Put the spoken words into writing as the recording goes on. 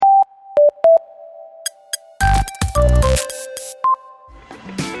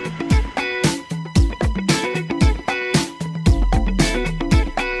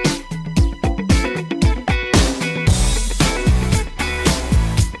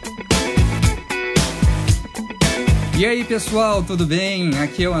E aí pessoal, tudo bem?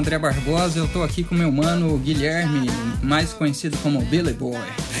 Aqui é o André Barbosa, eu tô aqui com meu mano Guilherme, mais conhecido como Billy Boy.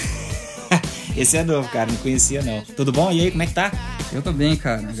 Esse é novo, cara, não conhecia não. Tudo bom? E aí, como é que tá? Eu tô bem,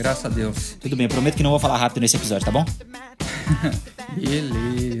 cara, graças a Deus. Tudo bem, prometo que não vou falar rápido nesse episódio, tá bom?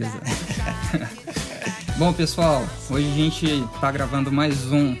 Beleza. Bom pessoal, hoje a gente tá gravando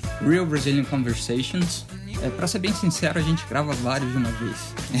mais um Real Brazilian Conversations. Pra ser bem sincero, a gente grava vários de uma vez.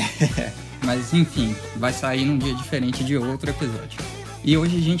 Mas enfim, vai sair num dia diferente de outro episódio. E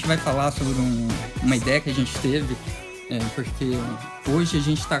hoje a gente vai falar sobre uma ideia que a gente teve, porque hoje a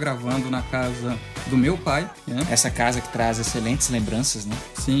gente tá gravando na casa do meu pai. Essa casa que traz excelentes lembranças, né?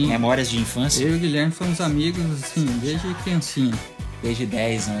 Sim. Memórias de infância. Eu e o Guilherme somos amigos, assim, desde criancinha. Desde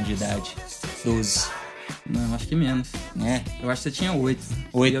 10 anos de idade. 12. Não, acho que menos. Eu acho que você tinha 8.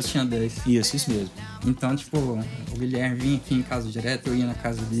 8. E eu tinha 10. Isso mesmo. Então, tipo, o Guilherme vinha aqui em casa direto, eu ia na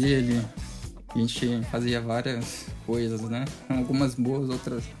casa dele. A gente fazia várias coisas, né? Algumas boas,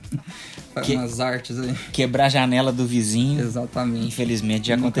 outras umas artes aí. Quebrar a janela do vizinho. Exatamente. Infelizmente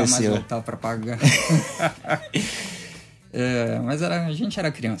já Nunca aconteceu. mais voltar pra pagar. Mas a gente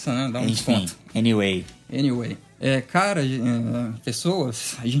era criança, né? Dá um desconto. Anyway. Cara,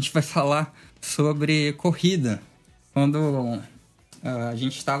 pessoas, a gente vai falar sobre corrida. Quando a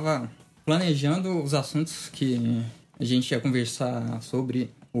gente estava planejando os assuntos que a gente ia conversar sobre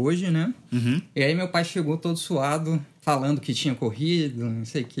hoje, né? Uhum. E aí meu pai chegou todo suado, falando que tinha corrido, não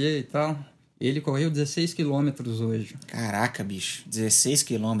sei o que e tal. Ele correu 16 quilômetros hoje. Caraca, bicho. 16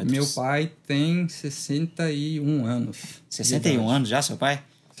 quilômetros. Meu pai tem 61 anos. 61 anos já, seu pai?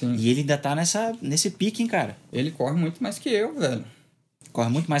 Sim. E ele ainda tá nesse pique, hein, cara? Ele corre muito mais que eu, velho. Corre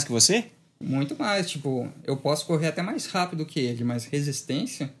muito mais que você? Muito mais, tipo, eu posso correr até mais rápido que ele, mas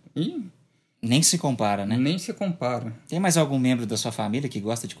resistência... Nem se compara, né? Nem se compara. Tem mais algum membro da sua família que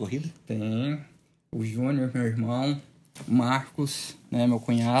gosta de corrida? Tem. O Júnior, meu irmão. O Marcos, né, meu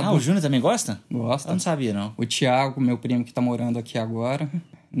cunhado. Ah, o Júnior também gosta? Gosta. Eu não sabia, não. O Thiago, meu primo que tá morando aqui agora.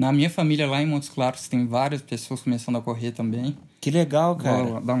 Na minha família lá em Montes Claros tem várias pessoas começando a correr também. Que legal, cara.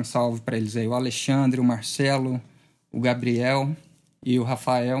 Vou dar um salve pra eles aí. O Alexandre, o Marcelo, o Gabriel e o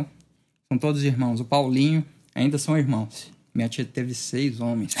Rafael. São todos irmãos. O Paulinho ainda são irmãos. Minha tia teve 6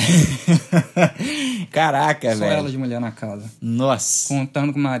 homens. Caraca, Só velho. ela de mulher na casa. Nossa.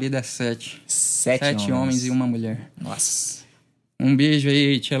 Contando com o marido é 7. 7 homens e uma mulher. Nossa. Um beijo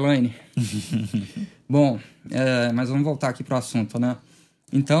aí, tia Elaine. Bom, mas vamos voltar aqui pro assunto, né?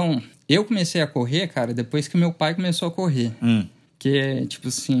 Então, eu comecei a correr, cara, depois que meu pai começou a correr. Que, tipo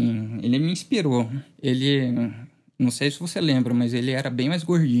assim, ele me inspirou. Ele, não sei se você lembra, mas ele era bem mais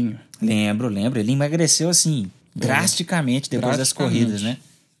gordinho. Lembro. Ele emagreceu, assim, drasticamente depois das corridas, né?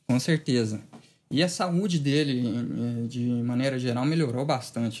 Com certeza. E a saúde dele, de maneira geral, melhorou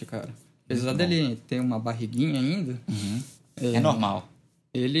bastante, cara. Apesar dele ter uma barriguinha ainda... É normal.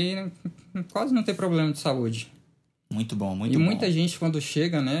 Ele quase não tem problema de saúde. Muito bom. E muita gente, quando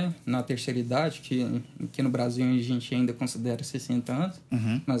chega, né, na terceira idade, que no Brasil a gente ainda considera 60 anos,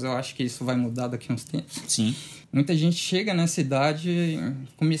 mas eu acho que isso vai mudar daqui a uns tempos. Sim. Muita gente chega nessa idade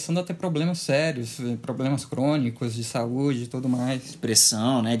começando a ter problemas sérios, problemas crônicos de saúde e tudo mais.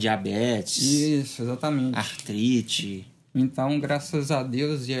 Pressão, né? Diabetes. Isso, exatamente. Artrite. Então, graças a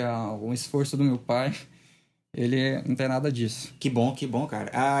Deus e ao esforço do meu pai, ele não tem nada disso. Que bom,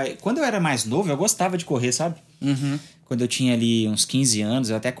 cara. Quando eu era mais novo, eu gostava de correr, sabe? Quando eu tinha ali uns 15 anos,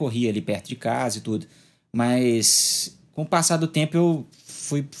 eu até corria ali perto de casa e tudo. Mas com o passar do tempo eu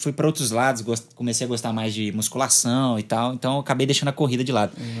fui para outros lados, comecei a gostar mais de musculação e tal, então eu acabei deixando a corrida de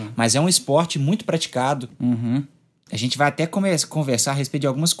lado. Mas é um esporte muito praticado. A gente vai até conversar a respeito de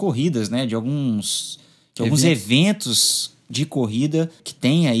algumas corridas, né? De alguns eventos de corrida que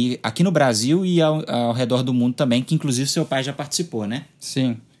tem aí aqui no Brasil e ao redor do mundo também, que inclusive seu pai já participou, né?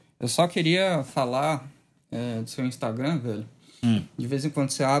 Sim. Eu só queria falar do seu Instagram, velho. De vez em quando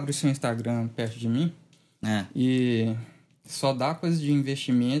você abre o seu Instagram perto de mim e só dá coisa de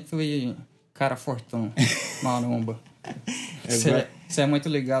investimento e cara fortão, maromba. Você é muito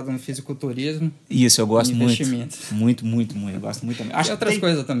ligado no fisiculturismo. Isso, eu gosto muito. Muito. Eu gosto muito também. E outras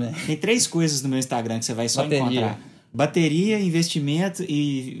coisas também. Tem 3 coisas no meu Instagram que você vai só encontrar. Bateria, investimento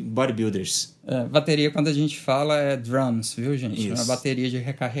e bodybuilders. Bateria, quando a gente fala, é drums, viu, gente? Isso. Não é bateria de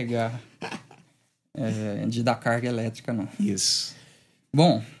recarregar, de dar carga elétrica, não. Isso.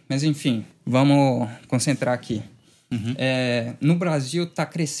 Bom, mas enfim, vamos concentrar aqui. No Brasil está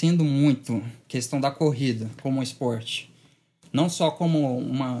crescendo muito a questão da corrida como esporte. Não só como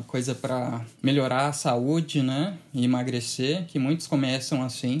uma coisa para melhorar a saúde, né? E emagrecer, que muitos começam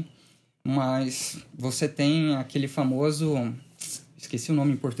assim. Mas você tem aquele famoso Esqueci o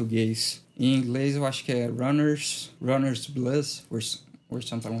nome em português. Em inglês eu acho que é Runner's Blues or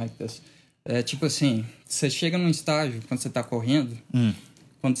something like this. É tipo assim, você chega num estágio quando você tá correndo,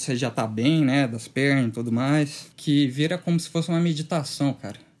 quando você já tá bem, né, das pernas e tudo mais, que vira como se fosse uma meditação,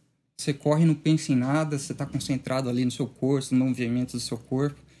 cara. Você corre e não pensa em nada, você tá concentrado ali no seu corpo, no movimento do seu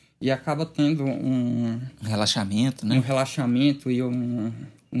corpo, e acaba tendo um relaxamento, né? Um relaxamento e um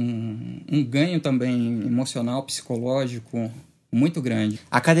ganho também emocional, psicológico muito grande.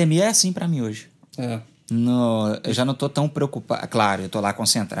 A academia é assim pra mim hoje. Eu já não tô tão preocupado. Claro, eu tô lá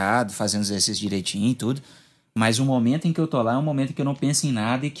concentrado, fazendo exercício direitinho e tudo, mas o momento em que eu tô lá é um momento que eu não penso em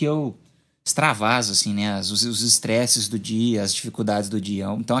nada e que eu extravaso, assim, né? Os estresses do dia, as dificuldades do dia.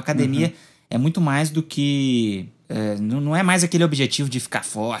 Então a academia é muito mais do que... não é mais aquele objetivo de ficar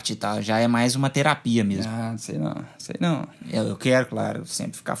forte e tal, já é mais uma terapia mesmo. Sei não. Eu quero, claro,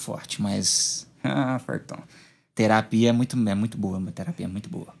 sempre ficar forte, mas... Fartão. Terapia é muito boa, uma terapia é muito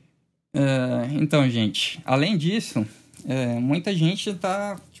boa. Então, gente, além disso, muita gente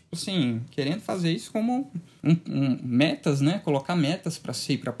tá, tipo assim, querendo fazer isso como metas, né? Colocar metas para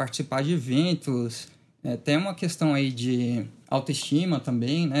si, para participar de eventos. Tem uma questão aí de autoestima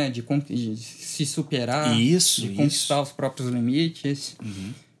também, né? De se superar, de conquistar os próprios limites.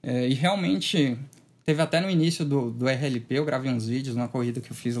 E realmente, teve até no início do RLP, eu gravei uns vídeos numa corrida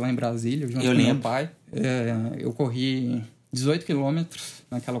que eu fiz lá em Brasília, junto com meu pai. Eu corri 18 quilômetros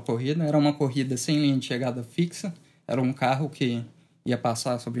naquela corrida. Era uma corrida sem linha de chegada fixa. Era um carro que ia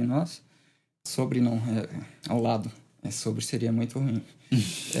passar sobre nós. Sobre não, ao lado. Sobre seria muito ruim.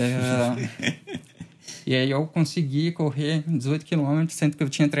 E aí eu consegui correr 18 quilômetros, sendo que eu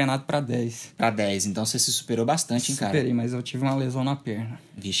tinha treinado para 10. Para 10, então você se superou bastante, hein, cara? Superei, mas eu tive uma lesão na perna.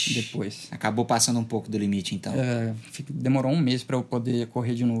 Vixe. Depois. Acabou passando um pouco do limite, então. Demorou um mês para eu poder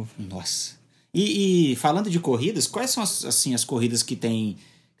correr de novo. Nossa. E falando de corridas, quais são as corridas que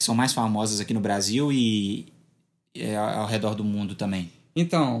são mais famosas aqui no Brasil e ao redor do mundo também?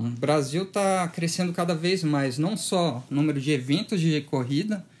 Então, o Brasil está crescendo cada vez mais, não só o número de eventos de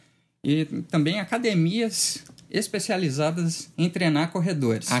corrida, e também academias especializadas em treinar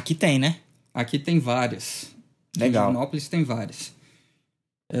corredores. Aqui tem, né? Aqui tem várias. Legal. Em Divinópolis tem várias.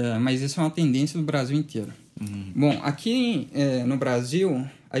 Mas isso é uma tendência do Brasil inteiro. Bom, aqui no Brasil,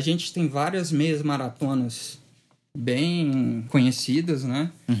 a gente tem várias meias maratonas bem conhecidas,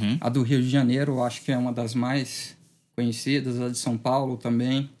 né? A do Rio de Janeiro, eu acho que é uma das mais conhecidas. A de São Paulo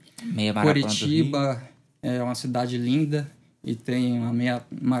também. Meia maratona Curitiba é uma cidade linda e tem uma meia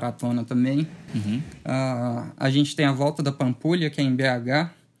maratona também. A gente tem a Volta da Pampulha, que é em BH.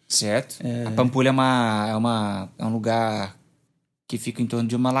 Certo. A Pampulha é um lugar que fica em torno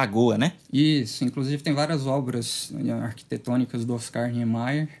de uma lagoa, né? Isso, inclusive tem várias obras arquitetônicas do Oscar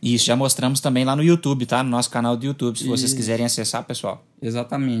Niemeyer. Isso, já mostramos também lá no YouTube, tá? No nosso canal do YouTube, se vocês quiserem acessar, pessoal.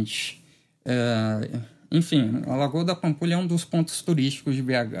 Exatamente. Enfim, a Lagoa da Pampulha é um dos pontos turísticos de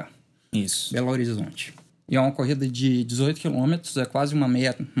BH. Isso. Belo Horizonte. E é uma corrida de 18 quilômetros, é quase uma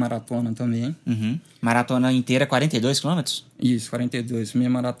meia maratona também. Maratona inteira, 42 quilômetros? Isso, 42. Meia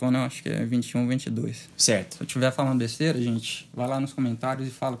maratona eu acho que é 21, 22. Certo. Se eu estiver falando besteira, gente, vai lá nos comentários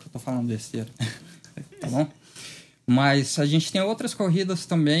e fala que eu tô falando besteira. Tá bom? Mas a gente tem outras corridas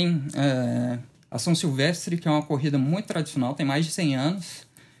também. A São Silvestre, que é uma corrida muito tradicional, tem mais de 100 anos.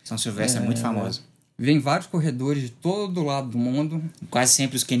 São Silvestre é muito famosa. Vem vários corredores de todo lado do mundo. Quase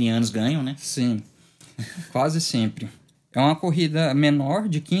sempre os quenianos ganham, né? Sim, quase sempre. É uma corrida menor,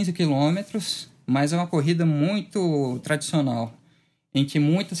 de 15 quilômetros, mas é uma corrida muito tradicional, em que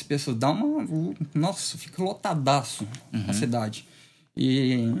muitas pessoas Nossa, fica lotadaço a cidade.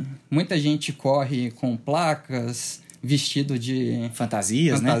 E muita gente corre com placas, vestido de...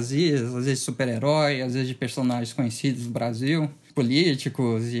 Fantasias, né? Às vezes de super-herói, às vezes de personagens conhecidos do Brasil,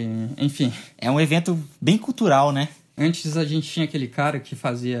 políticos, enfim. É um evento bem cultural, né? Antes a gente tinha aquele cara que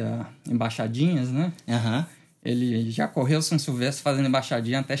fazia embaixadinhas, né? Ele já correu São Silvestre fazendo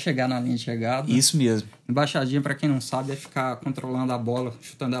embaixadinha até chegar na linha de chegada. Isso mesmo. Embaixadinha, pra quem não sabe, é ficar controlando a bola,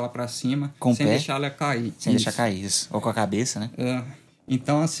 chutando ela pra cima, sem deixar ela cair. Sem deixar cair, isso. Ou com a cabeça, né?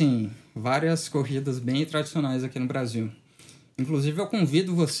 Então, assim, várias corridas bem tradicionais aqui no Brasil. Inclusive, eu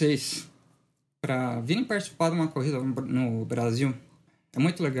convido vocês para virem participar de uma corrida no Brasil. É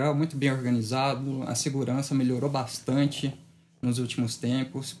muito legal, muito bem organizado, a segurança melhorou bastante nos últimos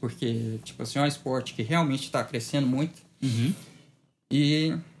tempos, porque, tipo assim, é um esporte que realmente está crescendo muito.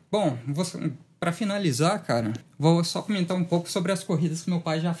 E, bom, para finalizar, cara, vou só comentar um pouco sobre as corridas que meu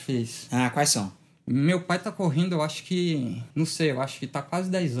pai já fez. Quais são? Meu pai tá correndo, eu acho que... Não sei, eu acho que tá quase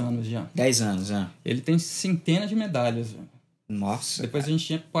 10 anos já. 10 anos, Ele tem centenas de medalhas. Nossa. Depois a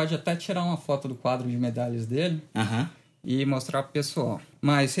gente pode até tirar uma foto do quadro de medalhas dele. e mostrar pro pessoal.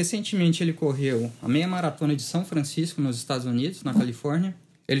 Mas recentemente ele correu a meia maratona de São Francisco, nos Estados Unidos, na Califórnia.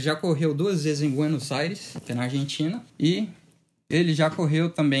 Ele já correu 2 vezes em Buenos Aires, que é na Argentina. E ele já correu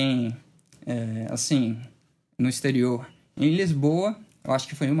também, no exterior, em Lisboa. Eu acho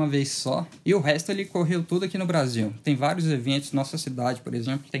que foi uma vez só. E o resto ele correu tudo aqui no Brasil. Tem vários eventos. Nossa cidade, por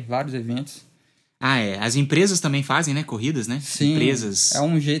exemplo, tem vários eventos. Ah, é. As empresas também fazem, né? Corridas, né? Sim, empresas... é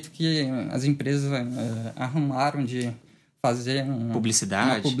um jeito que as empresas arrumaram de fazer uma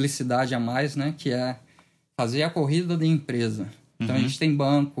publicidade a mais, né? Que é fazer a corrida da empresa. Então, a gente tem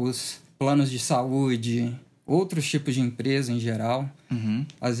bancos, planos de saúde, outros tipos de empresa em geral.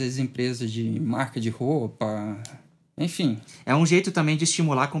 Às vezes, empresas de marca de roupa, enfim. É um jeito também de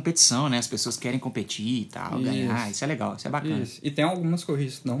estimular a competição, né? As pessoas querem competir e tal, ganhar. Isso é legal, isso é bacana. Isso. E tem algumas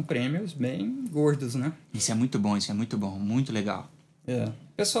corridas, não prêmios, bem gordos, né? Isso é muito bom, muito legal.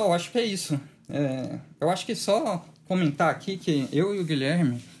 Pessoal, acho que é isso. Eu acho que só comentar aqui que eu e o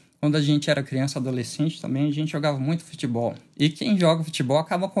Guilherme, quando a gente era criança, adolescente também, a gente jogava muito futebol. E quem joga futebol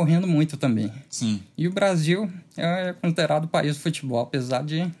acaba correndo muito também. Sim. E o Brasil é considerado o país do futebol, apesar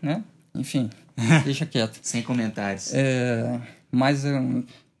de, né? Enfim, deixa quieto. Sem comentários. Mas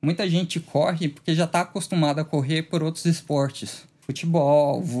muita gente corre porque já está acostumada a correr por outros esportes.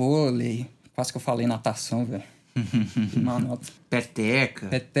 Futebol, vôlei, quase que eu falei natação, velho. Peteca.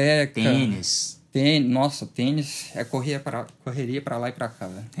 Tênis. Nossa, tênis é correria pra lá e pra cá,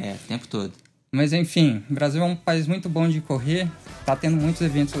 velho. O tempo todo. Mas enfim, o Brasil é um país muito bom de correr, tá tendo muitos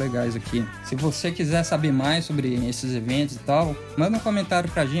eventos legais aqui. Se você quiser saber mais sobre esses eventos e tal, manda um comentário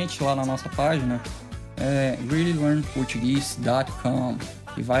pra gente lá na nossa página, reallylearnportuguese.com,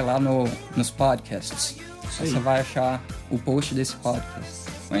 e vai lá nos podcasts. Você vai achar o post desse podcast.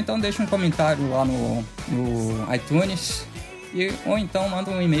 Ou então deixa um comentário lá no iTunes, ou então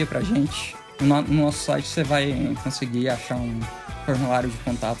manda um e-mail pra gente. No nosso site você vai conseguir achar um formulário de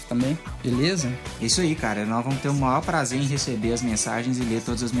contato também, beleza? Isso aí, cara. Nós vamos ter o maior prazer em receber as mensagens e ler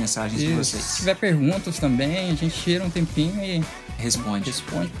todas as mensagens de vocês. Se tiver perguntas também, a gente tira um tempinho e responde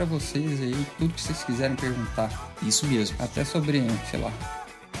pra vocês aí tudo que vocês quiserem perguntar. Isso mesmo. Até sobre, sei lá,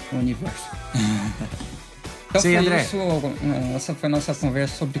 o universo. Então Sei, foi André. isso, essa foi a nossa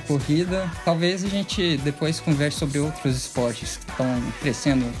conversa sobre corrida. Talvez a gente depois converse sobre outros esportes que estão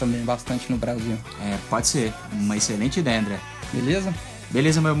crescendo também bastante no Brasil. Pode ser. Uma excelente ideia, André. Beleza?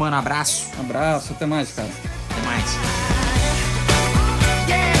 Beleza, meu mano. Abraço. Abraço, até mais, cara. Até mais.